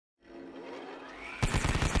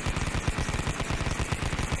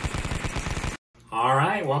All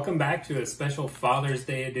right, welcome back to a special Father's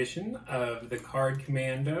Day edition of the Card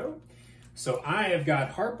Commando. So I have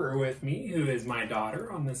got Harper with me, who is my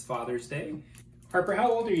daughter on this Father's Day. Harper,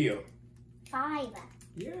 how old are you? 5.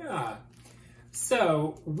 Yeah.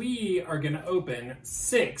 So we are going to open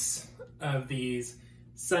 6 of these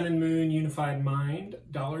Sun and Moon Unified Mind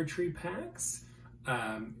Dollar Tree packs.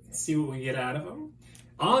 See what we get out of them.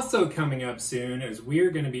 Also coming up soon is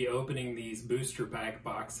we're going to be opening these booster pack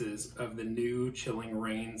boxes of the new Chilling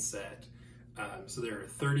Reign set. So there are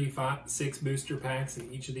 36 booster packs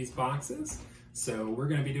in each of these boxes. So we're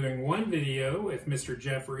going to be doing one video with Mr.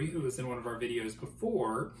 Jeffrey, who was in one of our videos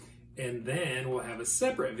before, and then we'll have a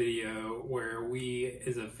separate video where we,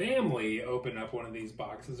 as a family, open up one of these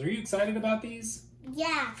boxes. Are you excited about these?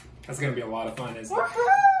 Yeah. That's going to be a lot of fun, isn't it?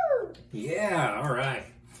 Woohoo! Yeah, all right.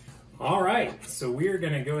 All right, so we're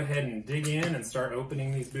going to go ahead and dig in and start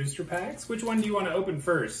opening these booster packs. Which one do you want to open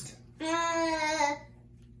first? You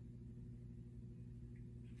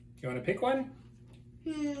want to pick one?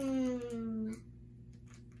 This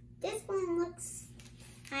one looks,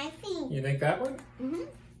 I think. You think that one?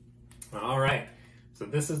 Mm-hmm. All right, so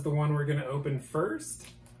this is the one we're going to open first.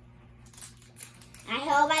 I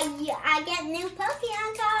hope I get new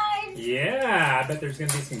Pokemon cards. Yeah, I bet there's going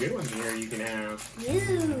to be some good ones here you can have.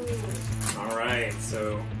 Ooh. All right,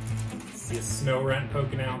 so see a snow runt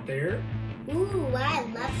poking out there. Ooh, I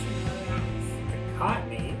love snow runts. A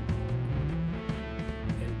Cottony.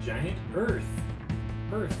 And Giant Earth.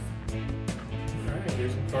 All right,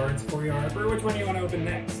 here's some cards for you, Harper. Which one do you want to open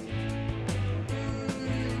next?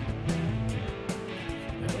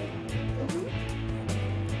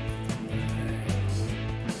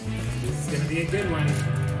 This is going to be a good one.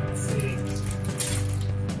 Let's see.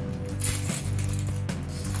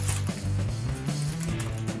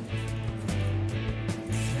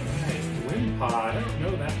 Alright, Wimpod. I don't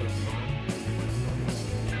know that Pokemon.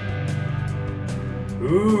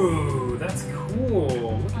 Ooh, that's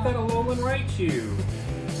cool. Look at that Alolan Raichu.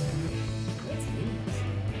 That's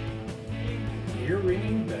neat. Ear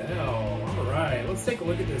ringing bell. Alright, let's take a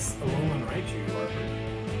look at this Alolan Raichu, Harper.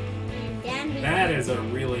 That is a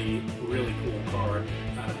really, really cool card.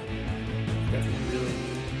 Got some really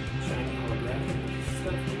shiny holographic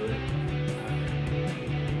stuff to it.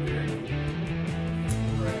 Very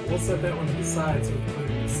cool. Alright, we'll set that one to the side so we can put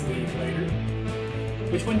it in the sleeve later.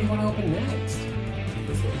 Which one do you want to open next?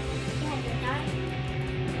 This one.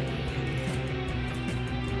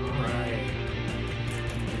 Alright.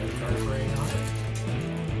 Got a dark gray on it.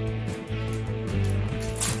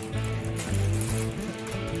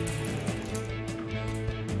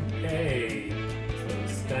 Okay, so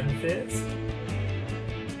Stunfisk,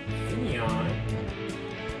 Neon,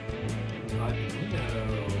 Commando.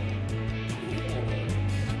 Cool.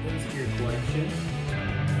 There's your collection.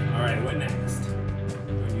 Alright, what next?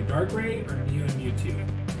 You want to do Darkrai or Mew and Mewtwo?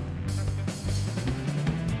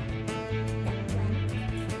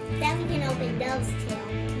 Then we can open those too.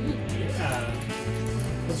 Yeah.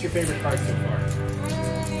 What's your favorite card so far?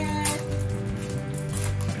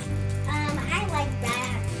 I like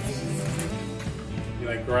that. You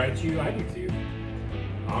like Raichu? I do too.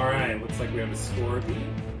 Alright, looks like we have a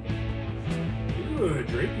Scorpion. Ooh, a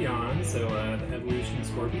Drapion, so the evolution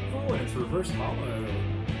Scorpion. Oh, and it's reverse hollow.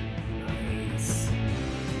 Nice.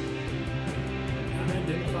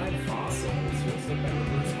 Unidentified fossil. So let's look at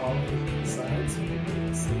reverse hollow inside so you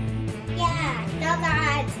can see. Yeah, those are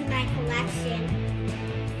add to my collection.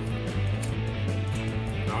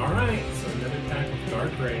 Alright, so another pack with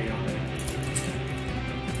Darkrai on it.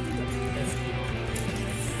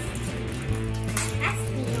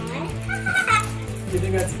 You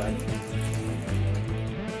think that's funny?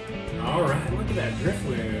 Alright, look at that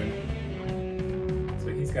Drifloon. So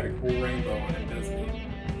he's got a cool rainbow on it, doesn't he?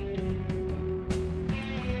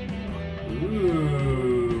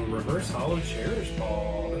 Ooh, reverse hollow Cherish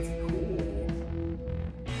Ball. That's cool.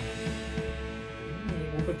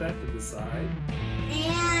 We'll put that to the side.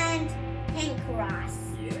 And Heracross.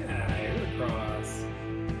 Yeah, Heracross.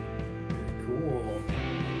 Cool.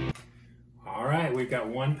 Alright, we've got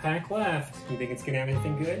one pack left. You think it's going to have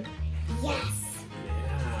anything good? Yes.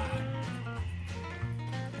 Yeah.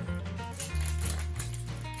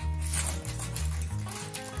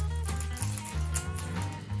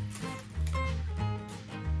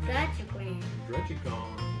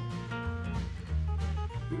 Drudgegon.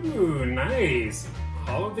 Ooh, nice.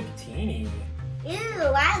 Hollow Victini. Ooh,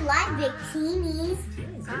 I like Victinis.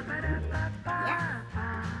 Victini's really cool. Yeah.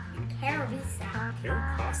 Carissa.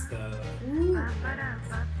 Caracosta. Ooh.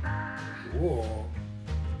 Cool.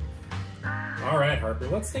 All right, Harper,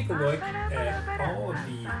 let's take a look at all of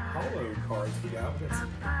the hollow cards we got. That's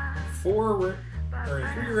 4 or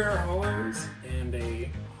 3 rare hollows, and a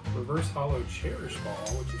reverse hollow cherish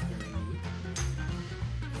ball, which is very neat.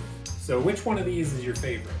 So which one of these is your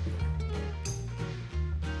favorite?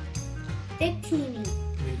 Victini.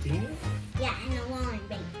 Victini? Yeah, and a line,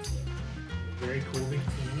 thank you. Very cool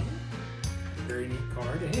Victini. Very neat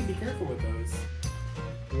card. And hey, be careful with those.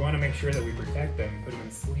 We want to make sure that we protect them, put them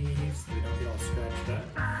in sleeves so they don't get all scratched up.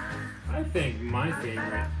 I think my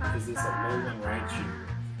favorite is this Alolan Raichu.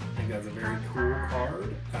 I think that's a very cool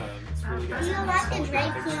card. It's really got Do you some like the nostalgic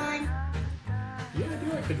Drapion? Yeah, I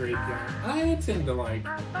do like the Drapion. I tend to like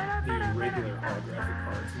the regular holographic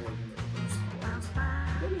cards more than the reverse hollows.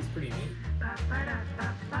 That is pretty neat.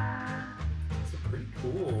 It's pretty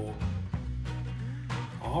cool.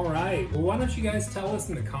 All right. Well, why don't you guys tell us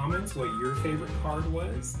in the comments what your favorite card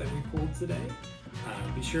was that we pulled today?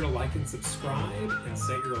 Be sure to like and subscribe and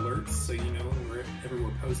set your alerts so you know whenever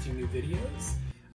we're posting new videos.